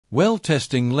Well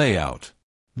testing layout.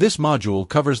 This module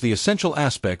covers the essential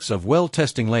aspects of well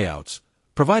testing layouts,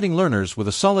 providing learners with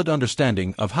a solid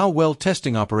understanding of how well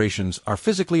testing operations are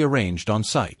physically arranged on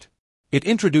site. It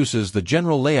introduces the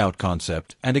general layout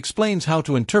concept and explains how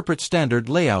to interpret standard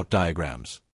layout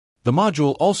diagrams. The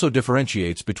module also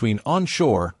differentiates between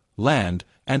onshore, land,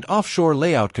 and offshore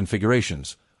layout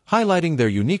configurations, highlighting their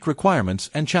unique requirements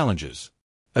and challenges.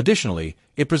 Additionally,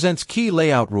 it presents key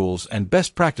layout rules and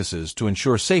best practices to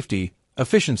ensure safety,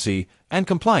 efficiency, and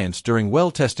compliance during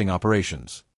well testing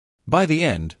operations. By the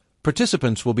end,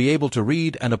 participants will be able to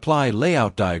read and apply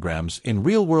layout diagrams in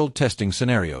real-world testing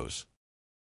scenarios.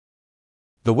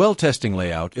 The well testing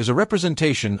layout is a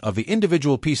representation of the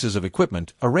individual pieces of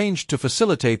equipment arranged to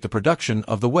facilitate the production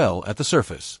of the well at the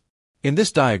surface. In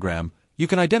this diagram, you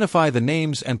can identify the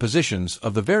names and positions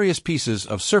of the various pieces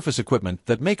of surface equipment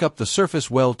that make up the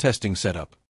surface well testing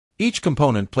setup. Each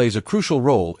component plays a crucial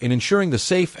role in ensuring the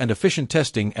safe and efficient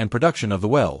testing and production of the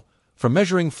well, from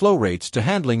measuring flow rates to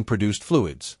handling produced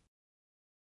fluids.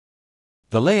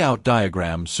 The layout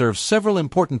diagram serves several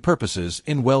important purposes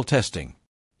in well testing.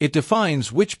 It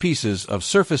defines which pieces of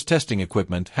surface testing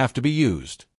equipment have to be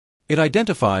used. It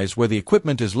identifies where the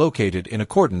equipment is located in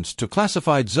accordance to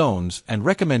classified zones and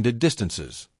recommended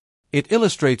distances. It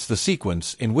illustrates the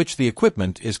sequence in which the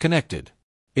equipment is connected.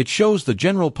 It shows the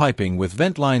general piping with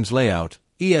vent lines layout,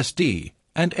 ESD,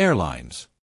 and air lines.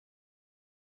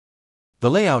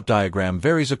 The layout diagram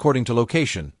varies according to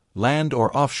location, land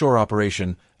or offshore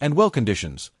operation, and well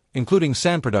conditions, including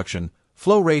sand production,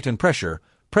 flow rate and pressure,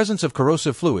 presence of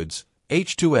corrosive fluids,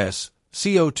 H2S,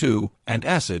 CO2, and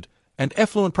acid, and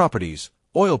effluent properties,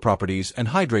 oil properties, and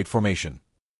hydrate formation.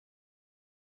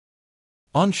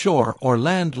 Onshore or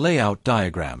land layout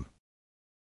diagram.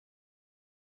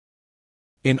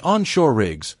 In onshore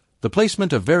rigs, the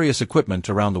placement of various equipment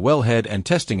around the wellhead and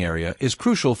testing area is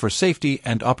crucial for safety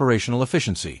and operational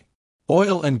efficiency.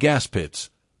 Oil and gas pits.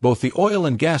 Both the oil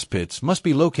and gas pits must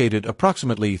be located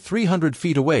approximately 300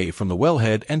 feet away from the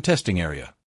wellhead and testing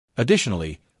area.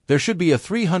 Additionally, there should be a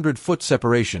 300-foot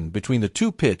separation between the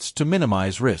two pits to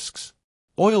minimize risks.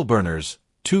 Oil burners,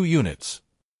 2 units.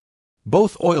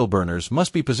 Both oil burners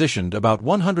must be positioned about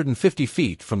 150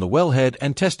 feet from the wellhead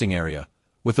and testing area,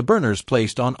 with the burners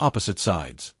placed on opposite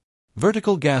sides.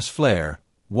 Vertical gas flare,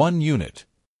 1 unit.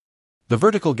 The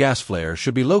vertical gas flare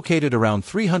should be located around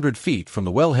 300 feet from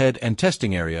the wellhead and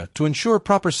testing area to ensure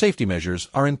proper safety measures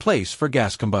are in place for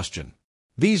gas combustion.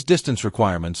 These distance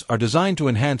requirements are designed to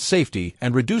enhance safety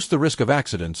and reduce the risk of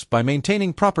accidents by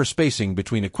maintaining proper spacing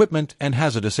between equipment and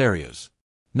hazardous areas.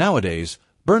 Nowadays,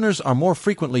 burners are more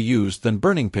frequently used than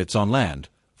burning pits on land,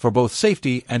 for both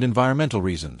safety and environmental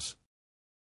reasons.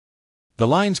 The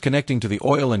lines connecting to the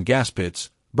oil and gas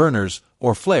pits, burners,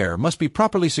 or flare must be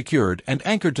properly secured and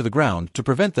anchored to the ground to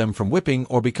prevent them from whipping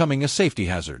or becoming a safety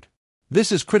hazard.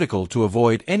 This is critical to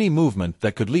avoid any movement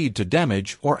that could lead to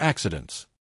damage or accidents.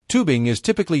 Tubing is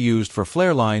typically used for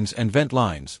flare lines and vent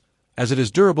lines, as it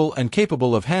is durable and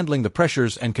capable of handling the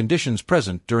pressures and conditions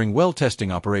present during well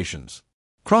testing operations.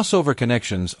 Crossover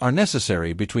connections are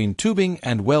necessary between tubing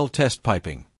and well test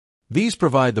piping. These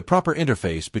provide the proper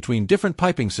interface between different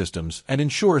piping systems and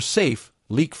ensure safe,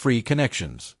 leak-free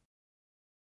connections.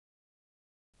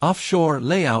 Offshore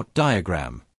layout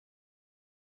diagram.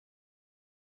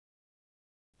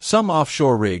 Some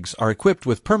offshore rigs are equipped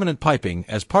with permanent piping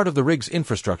as part of the rig's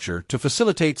infrastructure to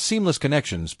facilitate seamless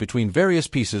connections between various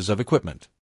pieces of equipment.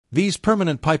 These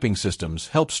permanent piping systems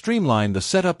help streamline the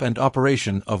setup and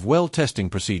operation of well testing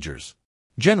procedures.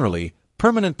 Generally,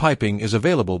 permanent piping is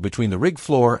available between the rig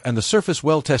floor and the surface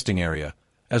well testing area,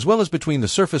 as well as between the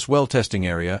surface well testing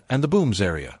area and the booms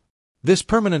area. This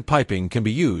permanent piping can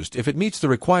be used if it meets the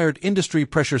required industry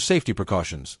pressure safety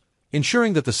precautions,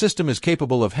 ensuring that the system is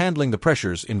capable of handling the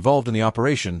pressures involved in the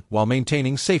operation while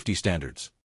maintaining safety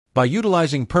standards. By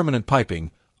utilizing permanent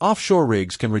piping, offshore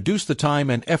rigs can reduce the time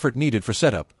and effort needed for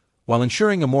setup, while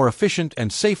ensuring a more efficient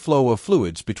and safe flow of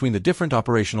fluids between the different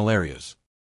operational areas.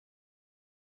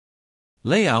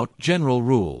 Layout general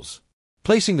rules.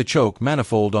 Placing the choke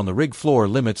manifold on the rig floor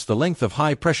limits the length of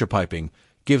high-pressure piping,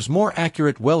 gives more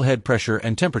accurate wellhead pressure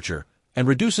and temperature, and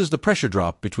reduces the pressure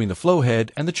drop between the flow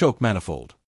head and the choke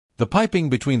manifold. The piping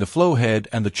between the flow head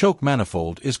and the choke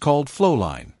manifold is called flow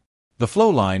line. The flow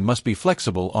line must be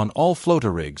flexible on all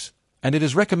floater rigs, and it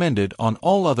is recommended on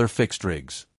all other fixed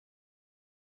rigs.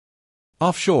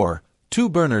 Offshore, 2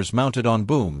 burners mounted on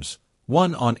booms,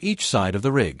 1 on each side of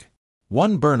the rig.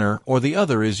 1 burner or the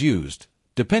other is used,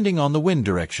 depending on the wind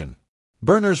direction.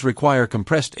 Burners require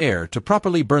compressed air to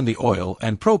properly burn the oil,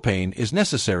 and propane is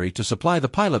necessary to supply the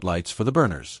pilot lights for the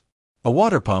burners. A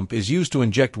water pump is used to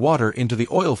inject water into the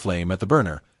oil flame at the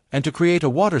burner and to create a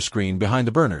water screen behind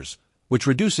the burners, which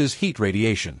reduces heat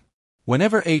radiation.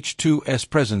 Whenever H2S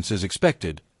presence is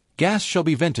expected, gas shall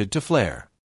be vented to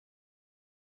flare.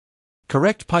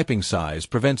 Correct piping size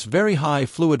prevents very high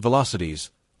fluid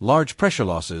velocities, large pressure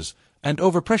losses, and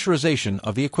overpressurization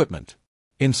of the equipment.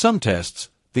 In some tests,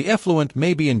 the effluent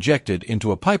may be injected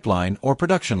into a pipeline or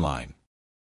production line.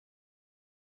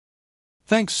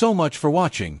 Thanks so much for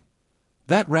watching.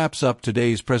 That wraps up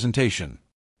today's presentation.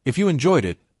 If you enjoyed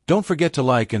it, don't forget to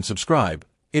like and subscribe.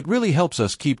 It really helps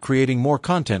us keep creating more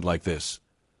content like this.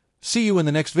 See you in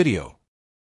the next video.